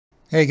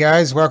Hey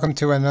guys, welcome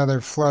to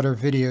another Flutter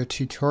video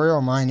tutorial.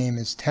 My name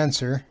is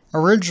Tensor.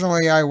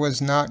 Originally I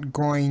was not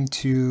going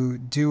to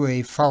do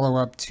a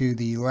follow-up to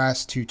the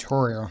last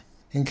tutorial.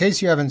 In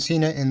case you haven't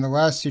seen it, in the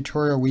last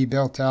tutorial we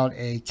built out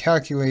a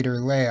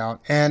calculator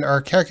layout, and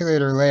our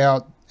calculator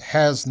layout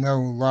has no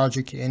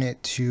logic in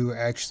it to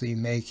actually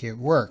make it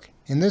work.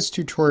 In this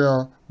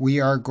tutorial we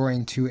are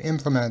going to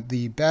implement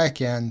the back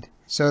end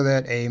so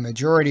that a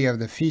majority of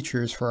the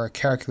features for our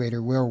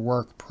calculator will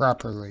work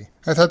properly.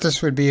 I thought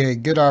this would be a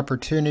good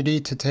opportunity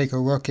to take a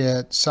look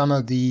at some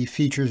of the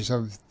features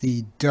of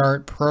the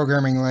Dart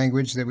programming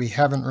language that we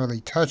haven't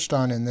really touched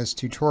on in this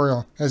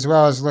tutorial, as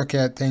well as look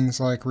at things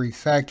like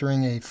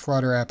refactoring a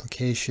Flutter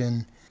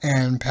application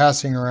and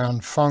passing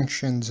around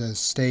functions as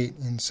state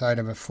inside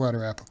of a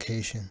Flutter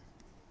application.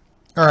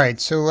 Alright,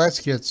 so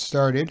let's get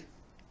started.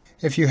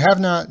 If you have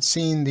not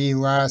seen the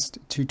last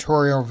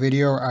tutorial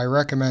video, I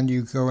recommend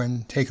you go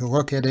and take a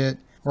look at it,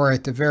 or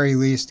at the very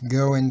least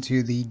go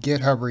into the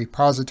GitHub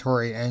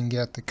repository and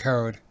get the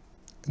code.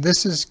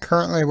 This is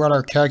currently what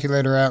our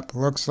calculator app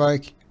looks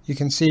like. You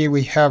can see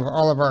we have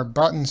all of our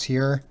buttons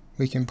here.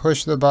 We can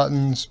push the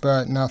buttons,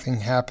 but nothing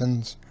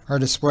happens. Our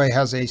display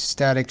has a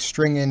static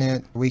string in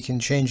it. We can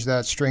change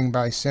that string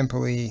by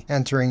simply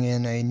entering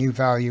in a new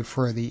value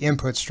for the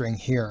input string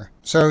here.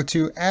 So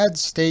to add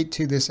state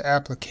to this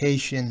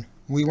application,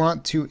 we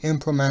want to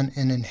implement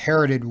an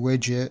inherited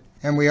widget,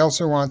 and we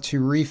also want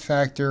to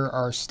refactor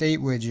our state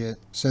widget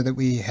so that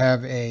we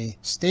have a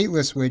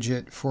stateless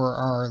widget for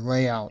our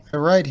layout. So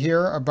right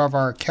here above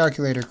our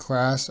calculator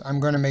class, I'm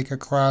going to make a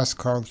class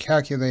called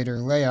calculator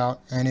layout,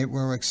 and it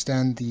will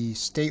extend the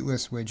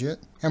stateless widget.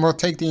 And we'll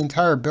take the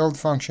entire build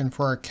function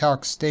for our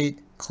calc state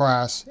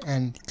class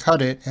and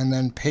cut it and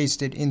then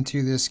paste it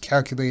into this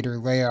calculator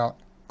layout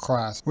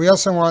class. We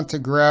also want to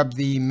grab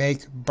the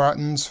make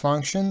buttons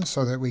function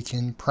so that we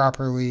can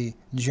properly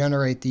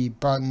generate the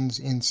buttons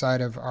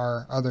inside of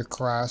our other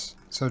class.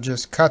 So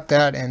just cut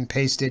that and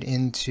paste it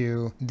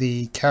into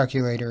the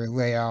calculator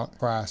layout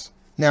class.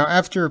 Now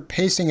after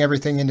pasting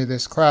everything into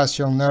this class,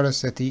 you'll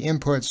notice that the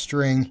input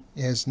string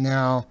is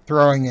now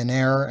throwing an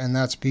error, and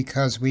that's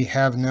because we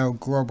have no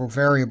global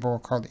variable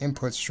called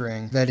input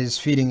string that is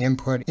feeding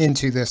input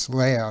into this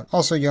layout.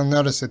 Also, you'll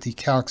notice that the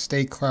calc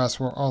state class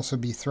will also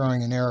be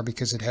throwing an error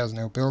because it has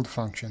no build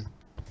function.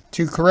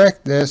 To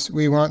correct this,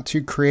 we want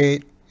to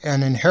create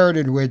an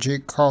inherited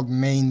widget called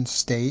main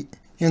state.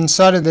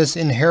 Inside of this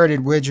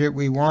inherited widget,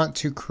 we want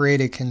to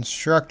create a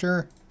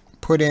constructor,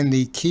 put in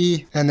the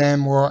key, and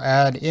then we'll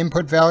add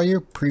input value,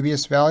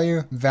 previous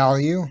value,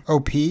 value,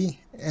 OP,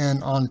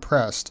 and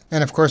Unpressed.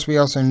 And of course we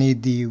also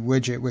need the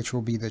widget, which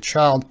will be the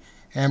child,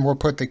 and we'll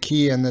put the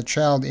key and the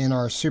child in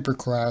our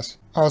superclass.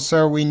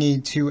 Also, we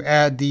need to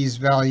add these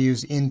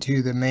values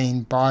into the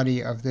main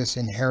body of this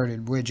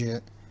inherited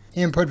widget.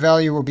 Input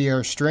value will be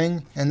our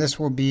string, and this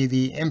will be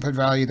the input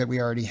value that we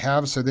already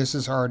have, so this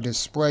is our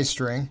display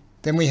string.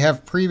 Then we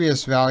have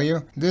previous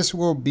value. This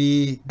will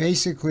be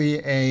basically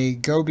a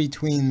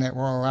go-between that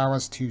will allow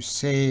us to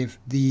save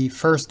the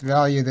first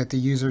value that the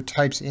user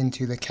types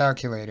into the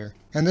calculator.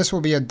 And this will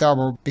be a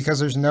double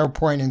because there's no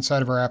point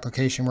inside of our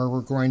application where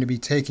we're going to be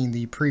taking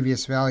the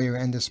previous value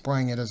and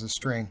displaying it as a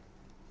string.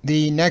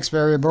 The next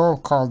variable,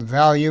 called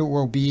value,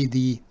 will be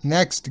the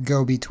next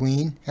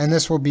go-between, and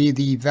this will be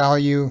the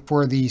value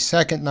for the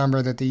second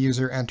number that the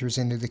user enters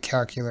into the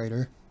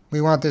calculator. We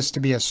want this to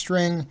be a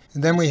string.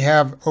 And then we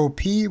have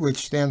OP,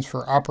 which stands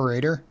for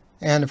operator.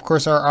 And of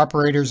course our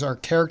operators are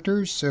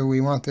characters, so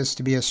we want this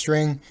to be a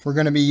string. We're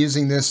going to be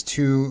using this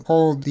to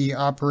hold the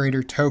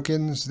operator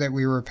tokens that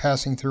we were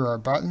passing through our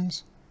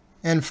buttons.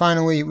 And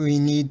finally, we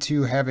need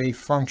to have a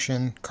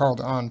function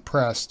called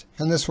Unpressed.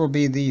 And this will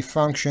be the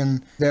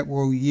function that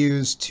we'll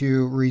use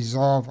to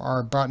resolve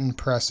our button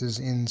presses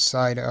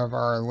inside of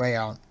our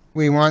layout.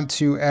 We want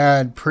to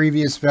add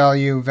previous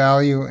value,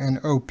 value,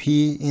 and OP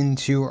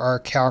into our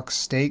calc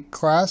state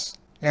class.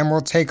 And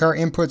we'll take our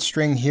input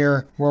string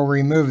here, we'll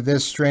remove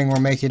this string,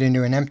 we'll make it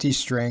into an empty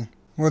string.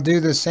 We'll do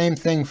the same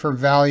thing for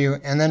value,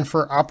 and then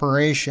for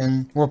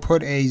operation, we'll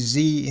put a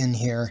Z in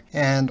here.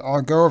 And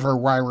I'll go over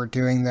why we're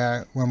doing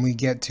that when we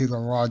get to the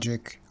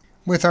logic.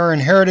 With our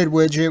inherited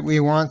widget,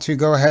 we want to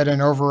go ahead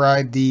and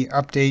override the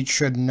update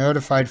should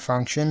notified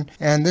function,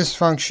 and this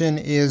function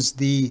is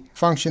the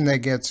function that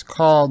gets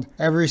called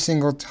every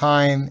single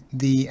time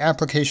the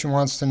application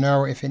wants to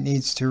know if it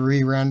needs to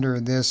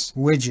re-render this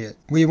widget.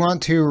 We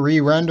want to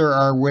re-render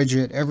our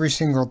widget every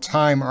single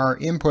time our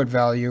input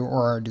value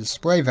or our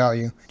display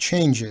value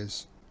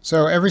changes.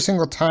 So every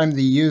single time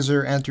the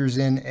user enters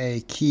in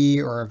a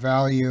key or a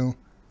value,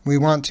 we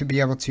want to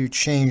be able to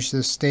change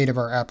the state of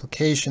our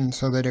application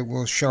so that it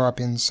will show up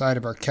inside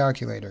of our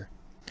calculator.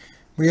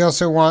 We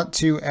also want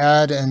to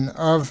add an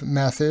of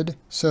method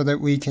so that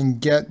we can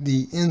get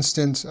the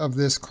instance of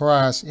this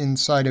class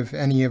inside of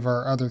any of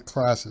our other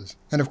classes.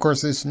 And of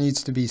course this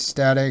needs to be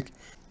static,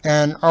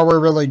 and all we're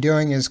really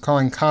doing is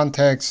calling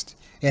context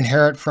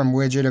inherit from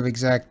widget of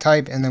exact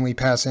type, and then we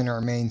pass in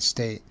our main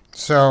state.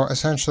 So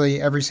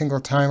essentially every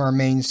single time our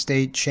main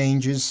state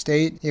changes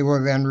state, it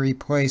will then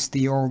replace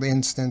the old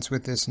instance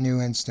with this new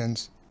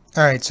instance.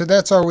 Alright, so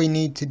that's all we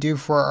need to do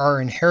for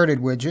our inherited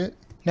widget.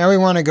 Now we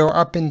want to go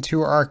up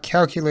into our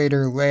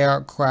calculator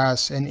layout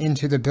class and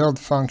into the build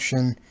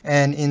function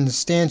and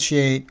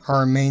instantiate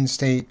our main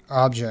state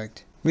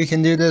object. We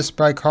can do this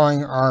by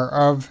calling our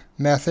of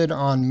method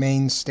on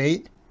main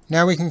state.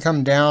 Now we can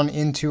come down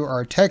into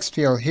our text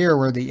field here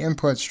where the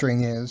input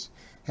string is,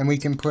 and we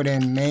can put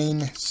in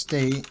main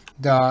state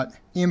dot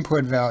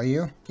input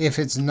value. If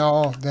it's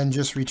null, then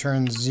just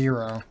return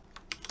 0.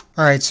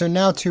 Alright, so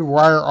now to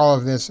wire all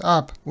of this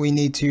up, we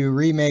need to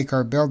remake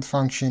our build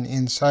function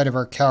inside of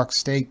our calc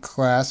state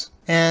class.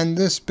 And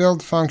this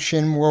build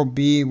function will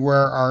be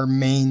where our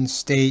main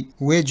state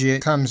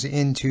widget comes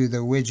into the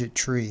widget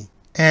tree.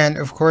 And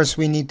of course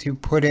we need to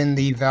put in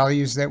the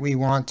values that we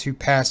want to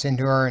pass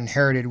into our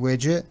inherited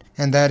widget.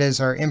 And that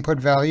is our input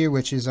value,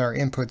 which is our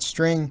input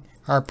string,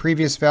 our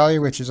previous value,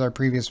 which is our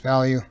previous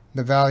value,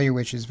 the value,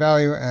 which is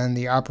value, and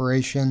the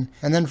operation.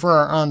 And then for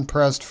our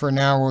unpressed, for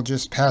now, we'll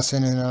just pass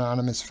in an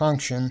anonymous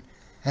function.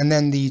 And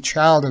then the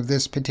child of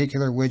this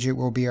particular widget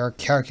will be our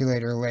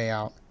calculator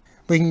layout.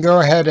 We can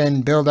go ahead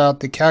and build out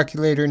the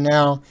calculator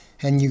now,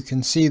 and you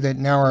can see that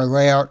now our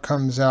layout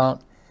comes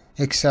out,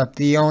 except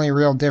the only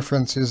real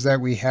difference is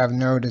that we have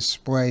no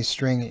display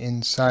string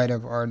inside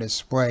of our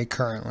display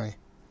currently.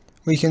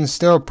 We can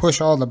still push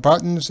all the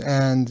buttons,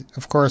 and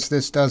of course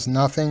this does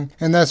nothing,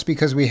 and that's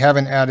because we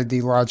haven't added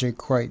the logic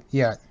quite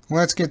yet.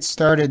 Let's get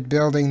started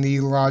building the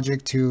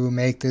logic to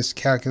make this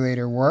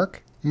calculator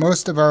work.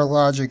 Most of our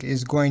logic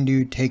is going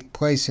to take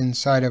place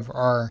inside of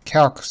our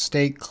calc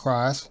state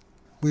class.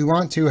 We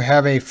want to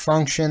have a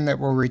function that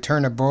will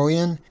return a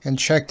boolean and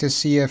check to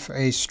see if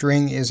a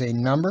string is a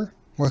number.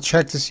 We'll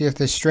check to see if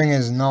the string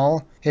is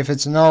null. If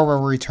it's null,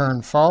 we'll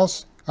return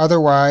false.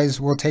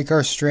 Otherwise, we'll take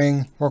our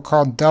string, we'll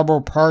call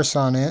double parse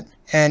on it,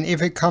 and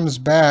if it comes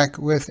back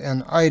with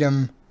an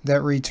item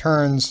that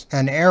returns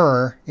an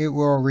error, it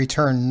will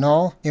return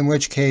null, in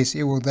which case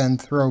it will then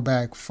throw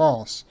back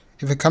false.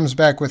 If it comes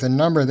back with a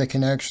number that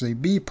can actually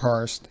be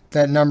parsed,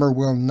 that number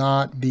will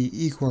not be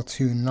equal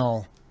to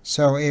null.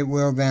 So it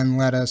will then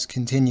let us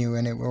continue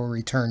and it will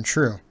return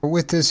true.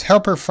 With this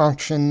helper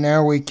function,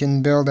 now we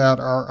can build out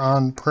our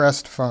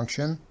Unpressed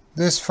function.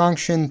 This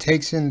function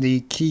takes in the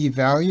key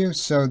value,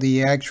 so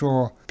the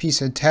actual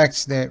piece of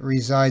text that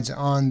resides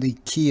on the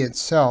key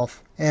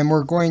itself, and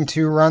we're going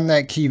to run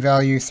that key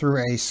value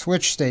through a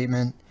switch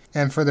statement,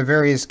 and for the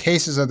various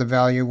cases of the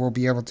value we'll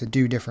be able to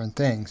do different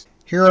things.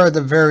 Here are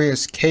the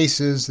various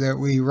cases that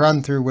we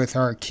run through with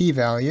our key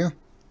value.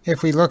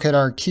 If we look at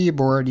our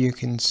keyboard, you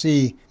can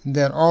see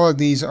that all of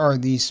these are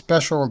the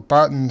special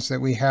buttons that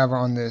we have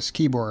on this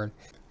keyboard.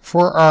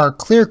 For our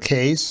clear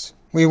case,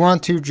 we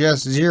want to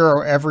just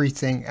zero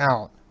everything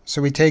out.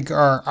 So we take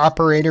our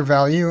operator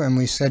value and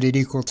we set it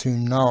equal to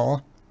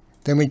null.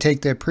 Then we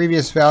take the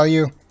previous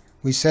value,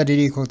 we set it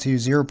equal to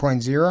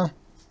 0.0.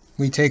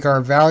 We take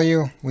our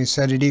value, we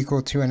set it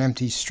equal to an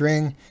empty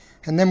string.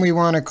 And then we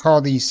want to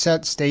call the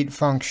SetState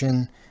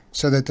function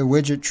so that the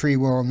widget tree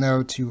will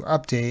know to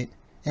update.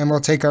 And we'll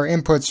take our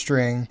input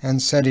string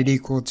and set it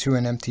equal to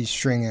an empty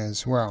string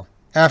as well.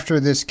 After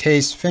this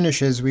case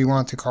finishes, we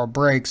want to call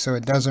break so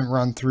it doesn't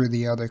run through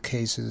the other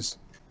cases.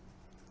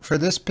 For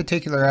this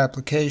particular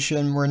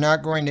application, we're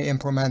not going to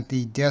implement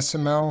the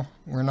decimal.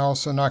 We're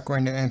also not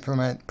going to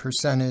implement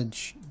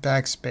percentage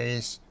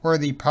backspace or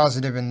the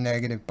positive and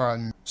negative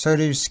button. So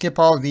to skip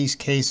all of these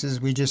cases,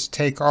 we just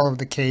take all of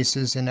the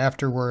cases and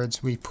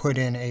afterwards we put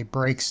in a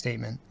break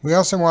statement. We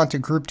also want to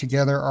group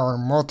together our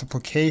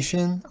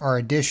multiplication, our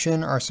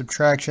addition, our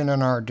subtraction,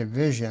 and our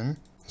division.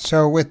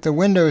 So with the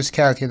Windows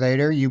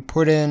calculator, you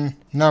put in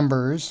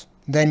numbers,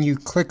 then you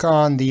click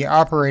on the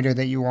operator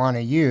that you want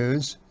to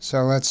use.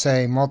 So let's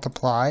say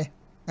multiply,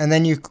 and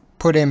then you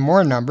put in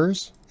more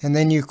numbers, and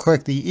then you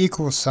click the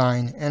equal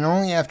sign, and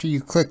only after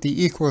you click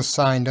the equal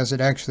sign does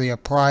it actually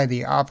apply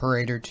the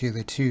operator to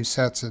the two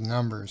sets of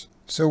numbers.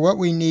 So what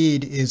we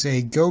need is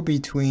a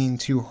go-between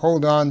to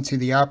hold on to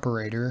the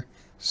operator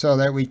so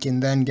that we can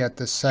then get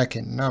the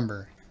second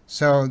number.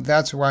 So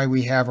that's why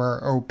we have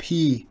our OP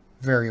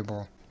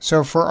variable.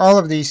 So for all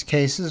of these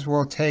cases,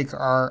 we'll take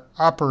our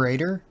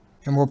operator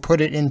and we'll put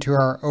it into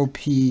our OP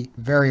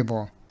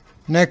variable.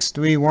 Next,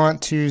 we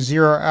want to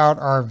zero out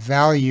our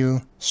value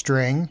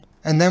string,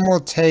 and then we'll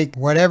take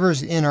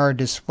whatever's in our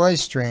display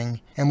string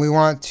and we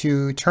want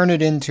to turn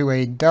it into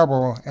a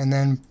double and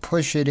then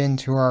push it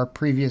into our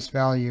previous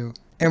value.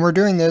 And we're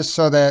doing this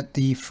so that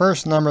the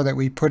first number that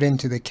we put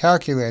into the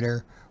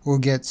calculator will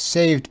get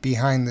saved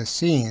behind the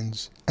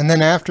scenes. And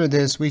then after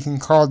this, we can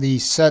call the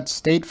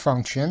SetState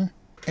function.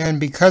 And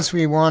because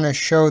we want to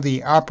show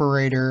the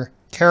operator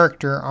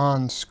character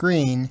on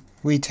screen,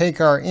 we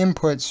take our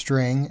input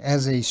string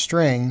as a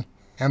string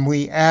and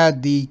we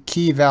add the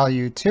key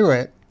value to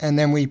it, and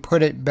then we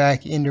put it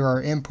back into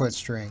our input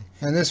string.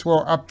 And this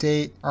will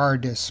update our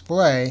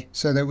display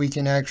so that we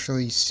can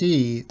actually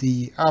see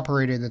the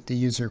operator that the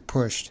user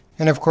pushed.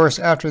 And of course,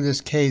 after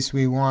this case,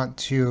 we want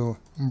to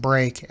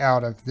break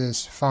out of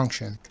this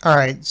function.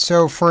 Alright,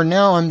 so for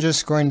now I'm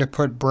just going to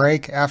put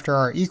break after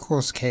our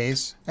equals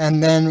case,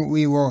 and then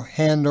we will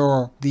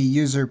handle the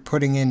user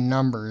putting in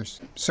numbers.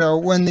 So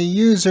when the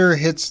user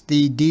hits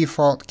the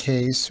default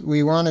case,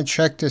 we want to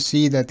check to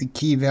see that the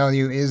key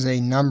value is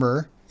a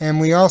number, and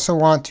we also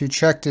want to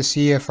check to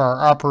see if our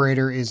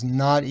operator is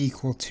not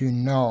equal to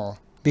null.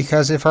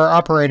 Because if our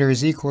operator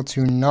is equal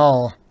to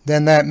null,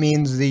 then that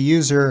means the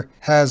user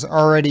has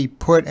already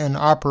put an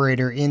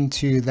operator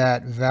into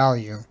that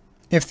value.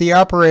 If the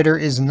operator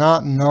is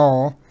not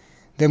null,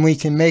 then we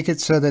can make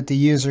it so that the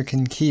user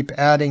can keep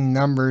adding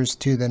numbers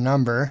to the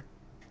number.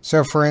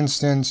 So for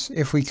instance,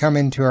 if we come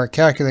into our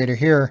calculator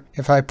here,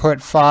 if I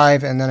put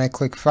 5 and then I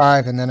click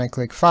 5 and then I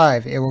click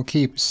 5, it will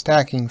keep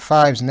stacking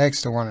 5s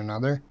next to one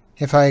another.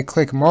 If I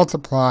click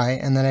multiply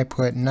and then I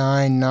put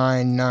 9,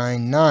 9,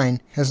 9,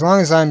 9, as long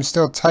as I'm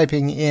still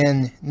typing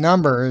in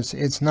numbers,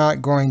 it's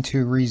not going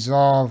to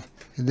resolve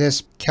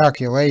this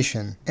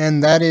calculation.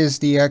 And that is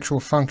the actual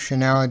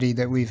functionality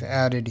that we've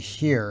added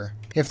here.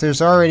 If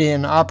there's already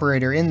an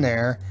operator in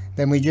there,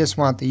 then we just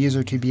want the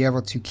user to be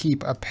able to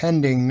keep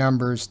appending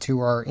numbers to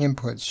our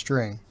input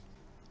string.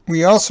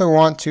 We also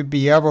want to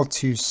be able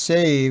to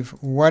save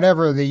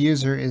whatever the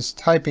user is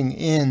typing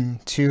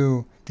in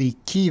to the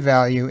key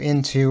value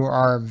into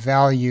our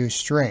value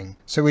string.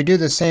 So we do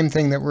the same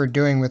thing that we're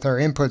doing with our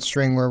input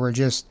string, where we're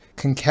just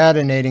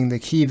concatenating the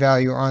key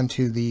value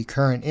onto the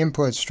current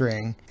input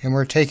string, and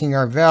we're taking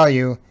our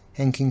value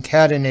and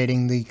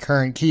concatenating the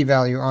current key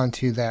value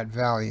onto that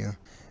value.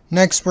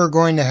 Next, we're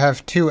going to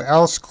have two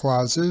else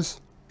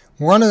clauses.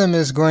 One of them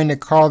is going to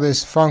call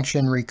this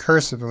function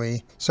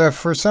recursively. So if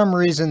for some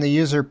reason the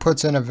user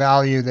puts in a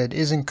value that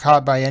isn't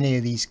caught by any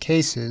of these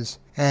cases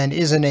and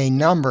isn't a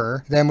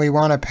number, then we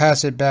want to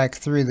pass it back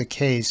through the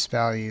case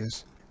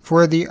values.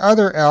 For the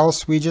other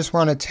else, we just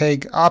want to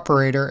take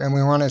operator and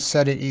we want to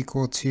set it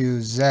equal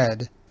to z.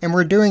 And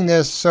we're doing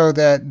this so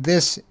that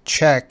this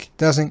check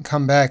doesn't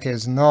come back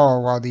as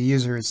null while the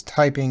user is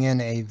typing in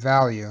a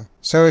value.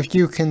 So if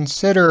you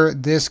consider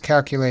this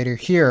calculator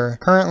here,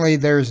 currently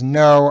there's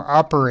no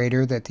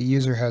operator that the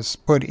user has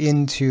put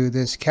into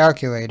this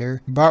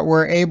calculator, but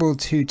we're able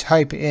to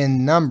type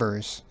in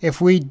numbers. If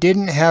we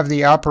didn't have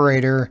the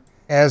operator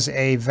as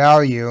a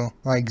value,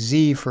 like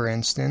z for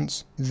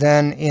instance,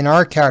 then in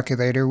our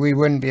calculator we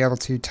wouldn't be able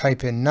to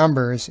type in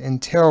numbers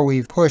until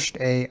we've pushed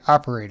a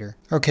operator.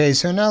 Okay,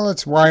 so now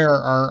let's wire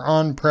our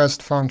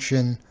Unpressed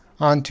function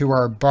onto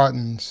our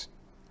buttons.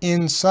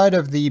 Inside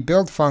of the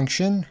build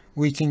function,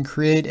 we can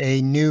create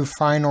a new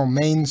final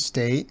main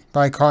state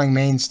by calling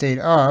main state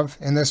of,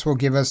 and this will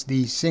give us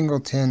the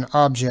singleton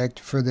object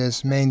for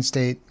this main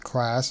state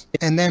class.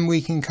 And then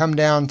we can come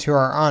down to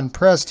our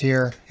Unpressed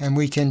here and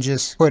we can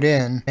just put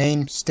in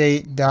main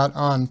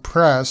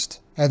state.onPressed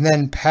and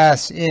then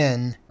pass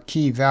in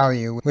key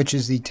value, which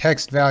is the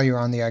text value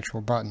on the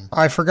actual button.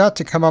 I forgot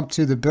to come up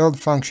to the build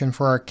function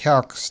for our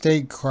calc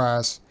state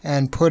class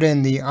and put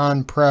in the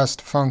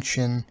Unpressed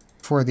function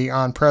for the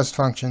Unpressed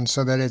function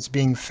so that it's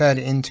being fed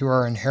into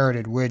our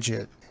inherited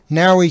widget.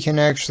 Now we can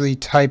actually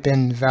type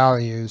in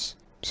values.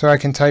 So I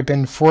can type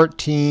in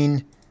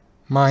 14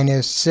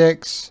 minus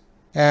 6,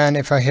 and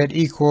if I hit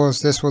equals,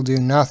 this will do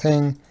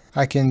nothing.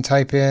 I can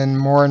type in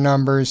more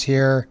numbers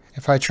here.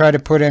 If I try to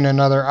put in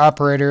another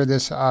operator,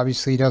 this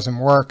obviously doesn't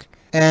work.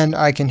 And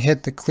I can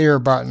hit the clear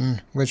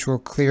button, which will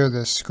clear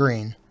the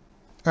screen.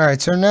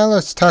 Alright, so now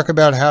let's talk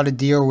about how to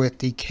deal with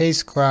the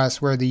case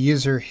class where the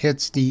user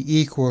hits the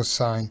equals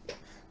sign.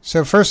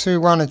 So first we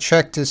want to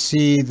check to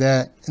see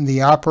that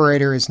the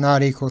operator is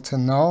not equal to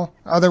null.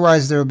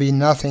 Otherwise there will be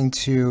nothing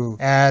to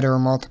add or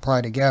multiply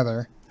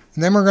together.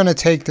 And then we're going to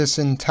take this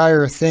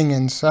entire thing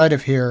inside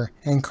of here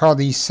and call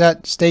the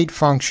SetState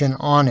function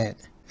on it.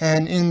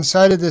 And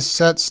inside of this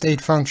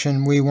SetState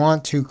function we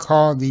want to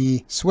call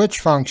the switch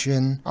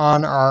function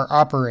on our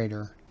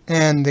operator.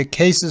 And the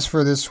cases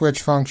for this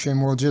switch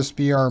function will just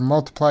be our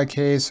multiply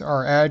case,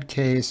 our add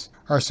case,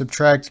 our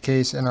subtract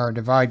case, and our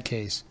divide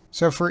case.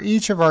 So for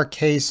each of our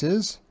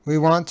cases, we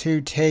want to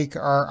take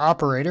our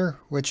operator,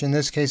 which in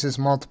this case is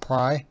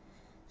multiply,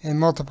 and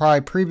multiply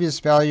previous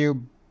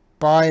value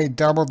by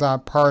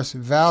double.parse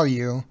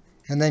value,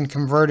 and then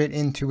convert it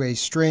into a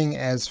string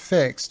as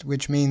fixed,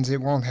 which means it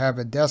won't have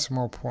a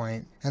decimal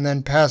point, and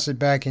then pass it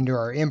back into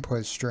our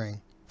input string.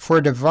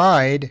 For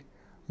divide,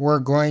 we're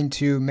going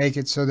to make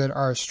it so that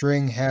our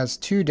string has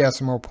 2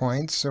 decimal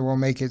points, so we'll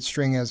make it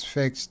string as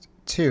fixed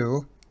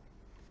 2.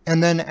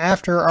 And then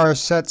after our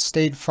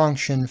SetState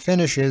function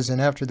finishes, and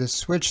after the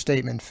switch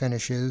statement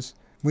finishes,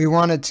 we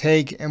want to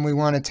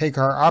take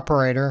our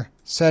operator,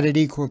 set it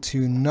equal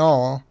to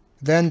null,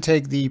 then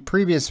take the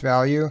previous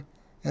value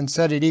and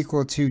set it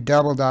equal to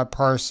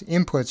double.parse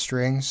input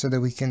string so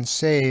that we can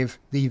save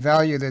the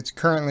value that's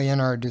currently in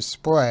our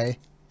display.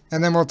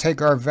 And then we'll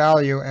take our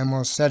value and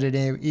we'll set it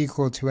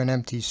equal to an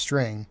empty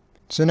string.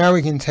 So now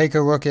we can take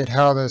a look at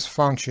how this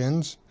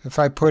functions. If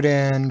I put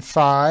in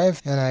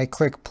 5 and I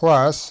click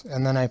plus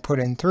and then I put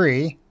in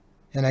 3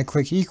 and I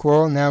click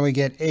equal, now we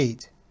get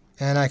 8.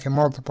 And I can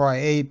multiply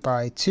 8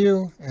 by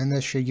 2 and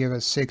this should give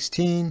us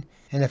 16.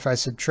 And if I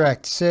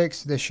subtract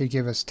 6, this should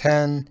give us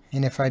 10.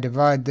 And if I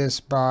divide this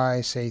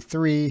by, say,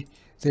 3,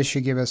 this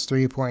should give us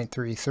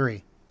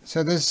 3.33.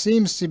 So this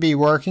seems to be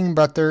working,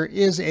 but there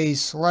is a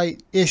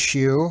slight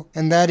issue,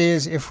 and that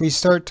is if we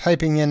start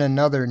typing in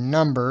another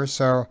number.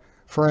 So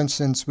for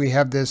instance, we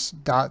have this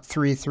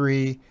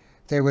 .33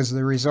 that was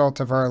the result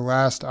of our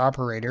last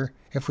operator.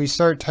 If we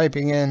start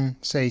typing in,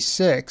 say,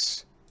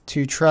 6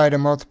 to try to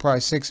multiply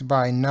 6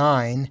 by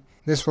 9,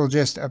 this will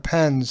just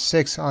append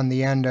 6 on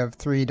the end of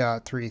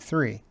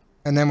 3.33.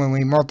 And then when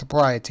we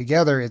multiply it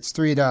together, it's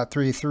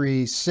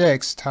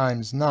 3.336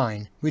 times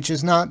 9, which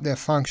is not the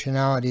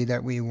functionality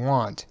that we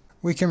want.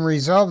 We can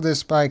resolve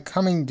this by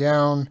coming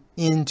down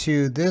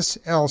into this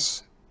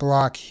else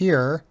block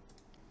here,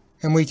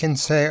 and we can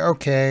say,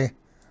 okay,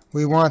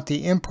 we want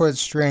the input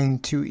string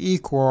to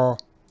equal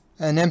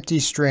an empty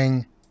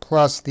string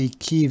plus the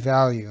key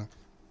value.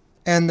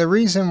 And the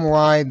reason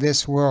why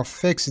this will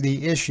fix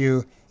the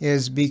issue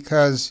is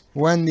because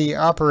when the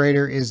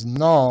operator is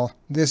null,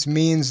 this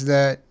means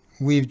that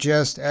we've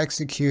just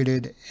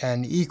executed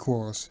an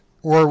equals,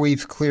 or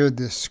we've cleared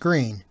the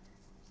screen.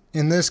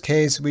 In this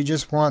case, we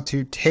just want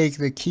to take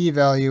the key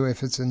value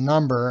if it's a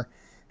number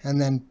and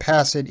then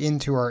pass it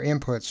into our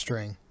input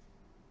string.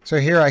 So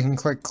here I can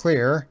click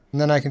clear, and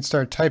then I can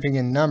start typing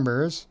in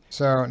numbers.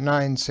 So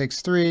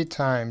 963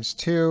 times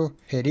 2,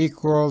 hit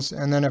equals,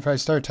 and then if I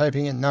start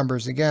typing in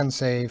numbers again,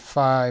 say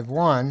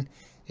 51,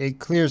 it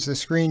clears the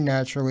screen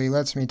naturally,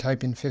 lets me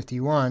type in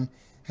 51,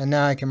 and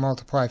now I can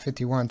multiply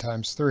 51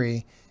 times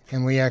 3,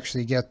 and we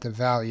actually get the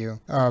value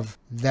of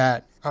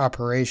that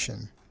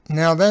operation.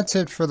 Now that's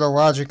it for the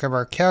logic of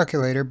our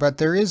calculator, but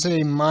there is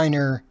a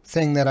minor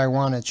thing that I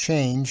want to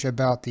change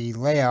about the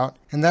layout,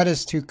 and that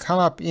is to come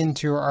up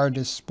into our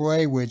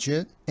display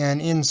widget,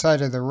 and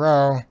inside of the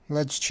row,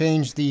 let's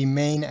change the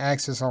main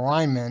axis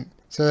alignment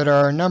so that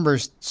our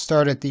numbers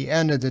start at the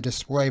end of the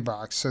display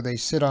box, so they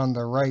sit on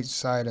the right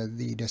side of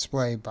the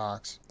display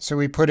box. So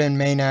we put in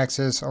main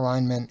axis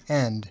alignment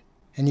end,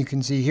 and you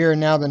can see here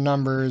now the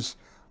numbers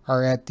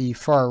are at the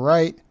far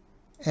right,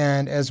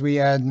 and as we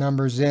add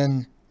numbers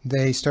in,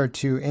 they start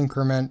to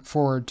increment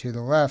forward to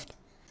the left.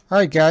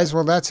 Alright guys,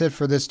 well that's it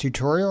for this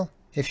tutorial.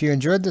 If you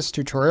enjoyed this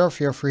tutorial,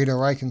 feel free to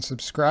like and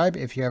subscribe.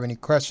 If you have any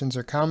questions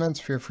or comments,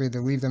 feel free to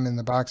leave them in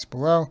the box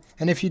below.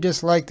 And if you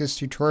dislike this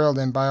tutorial,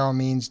 then by all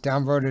means,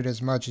 downvote it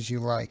as much as you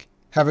like.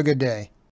 Have a good day.